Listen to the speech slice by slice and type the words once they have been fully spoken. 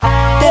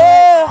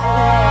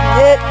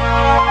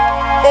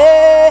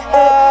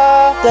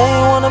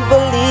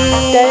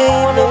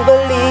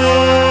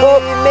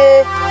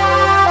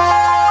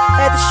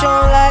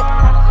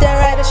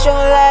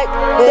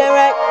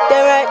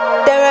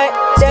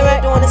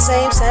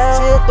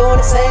Still doing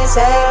the same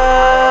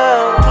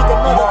sound. Keep the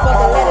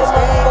motherfucker, let it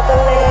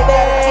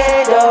back.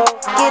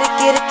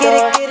 Get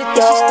it.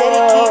 Yeah, she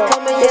steady keep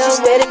coming. Yeah, she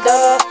steady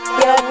dog.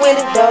 Yeah, I'm with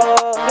it, dog.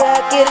 Yeah,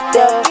 I get it,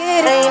 dog. I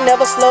ain't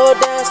never slow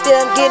down. Still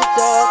I'm getting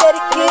dog.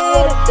 Steady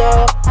get it,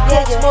 dog.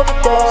 Yeah, smoke it,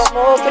 dog.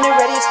 Smoking and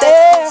ready to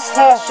stay.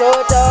 Show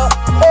it, dog.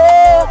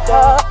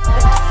 Dog.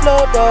 That's the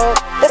flow, dog.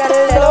 That's the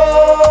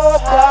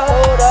flow,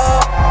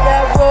 dog.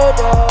 Yeah, roll,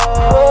 dog.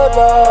 Roll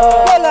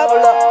up.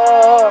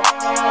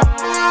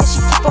 Yeah, she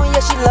keep on,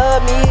 yeah, she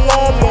love me.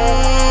 Yeah.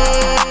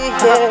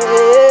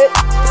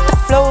 Put the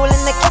flow in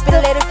the keep it,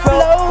 let it flow.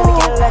 Let me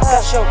get it like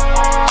a show.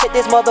 Check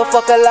this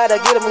motherfucker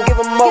lighter, get him and give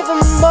him more.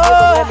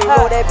 Let me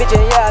roll that bitch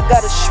and yeah, I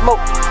gotta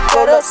smoke.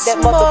 Roll up that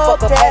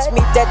motherfucker, pass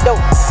me that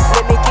dope.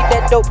 Let me keep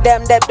that dope,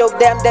 damn that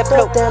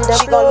flow.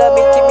 She gon' love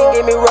me, keep me,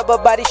 give me rubber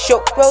body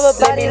show.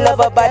 Let me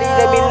love her body,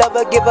 let me love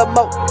her, give her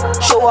more.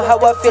 Show her how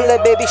I feel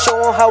it, baby, show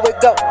her how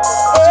it go.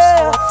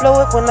 Yeah,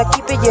 flow it when I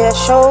keep it, yeah,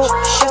 show.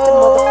 Shut the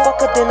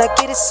motherfucker, then I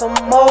get it some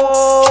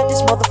more. Shut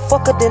this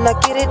motherfucker, then I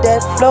get it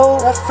that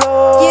flow.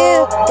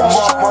 Yeah, that's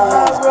show how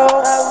I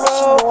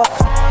roll.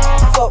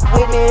 Fuck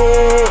with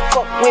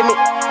me,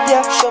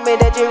 yeah. Show me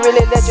that you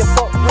really let you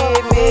fuck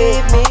with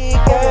me,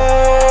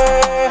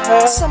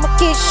 girl. So I'ma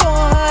keep showing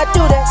how I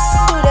do that.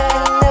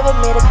 I ain't never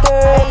met a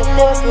girl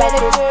that was like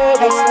this.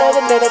 I ain't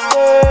never met a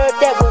girl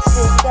that was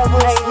it. I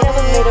ain't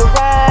never met a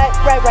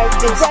right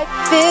this.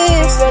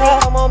 Ready?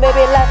 Come on,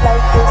 baby, life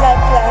like this.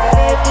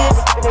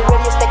 Keeping it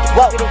ready, stack it,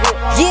 walk it here.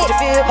 Yeah, you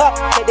feel?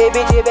 Take that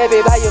bitch, yeah,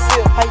 baby, how you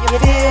feel?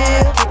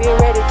 Keep it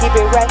ready, keep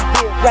it right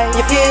here.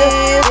 You feel?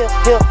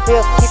 Keep it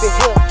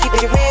here, keep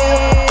it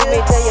real.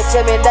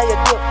 Tell me that you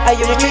do, how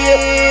you feel?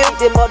 Keep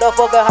this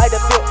motherfucker, how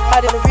you feel?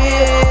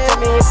 Tell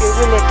me if you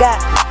really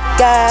got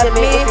Tell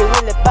me if you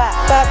really bop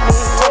me.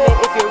 Tell me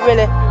if you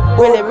really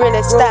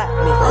stop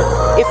me.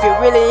 If you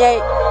really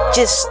ain't,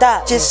 just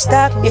stop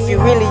me. If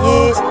you really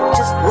is,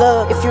 just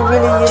love. If you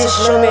really is,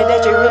 just show me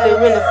that you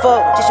really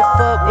fuck. Just you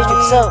fuck me.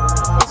 What's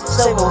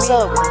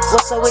up?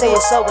 What's up with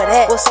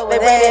that? Bring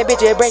that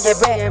bitch, bring it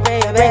back,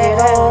 bring it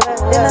on.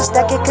 Then I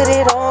stack it, cut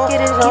it on. Keep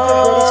it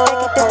ready,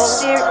 stack it, that's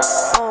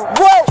serious.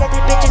 Trap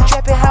this bitch and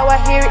trap it how I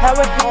hear it.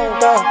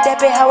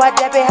 Dap it how I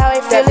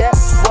feel it.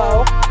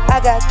 Whoa, I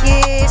got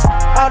kids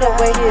all the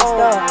way here.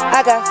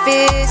 I got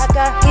fists,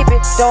 keep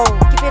it on.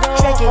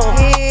 Track it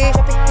here,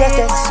 that's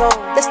that song.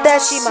 That's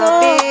that she my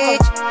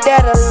bitch,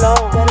 that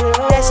alone.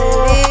 That's a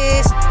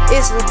list,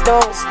 it's a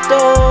don't.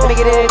 Let me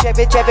get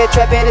it, trap it, it's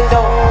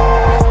on.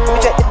 Let me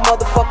track this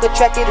motherfucker,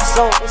 track it, it's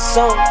on.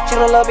 She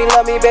don't love me,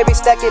 baby,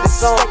 stack it,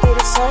 it's on.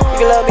 If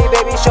you love me,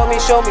 baby, show me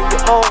your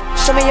own.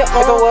 If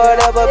it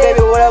whatever,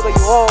 baby, whatever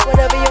you want.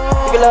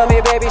 If you love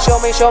me, baby, show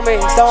me your song.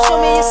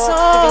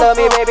 If you love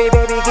me, baby,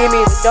 give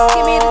me the dawn.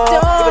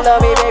 If you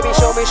love me, baby,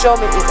 show me it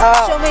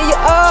all. Show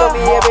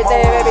me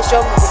everything, baby,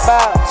 show me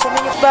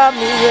about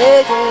me,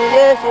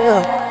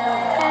 yeah.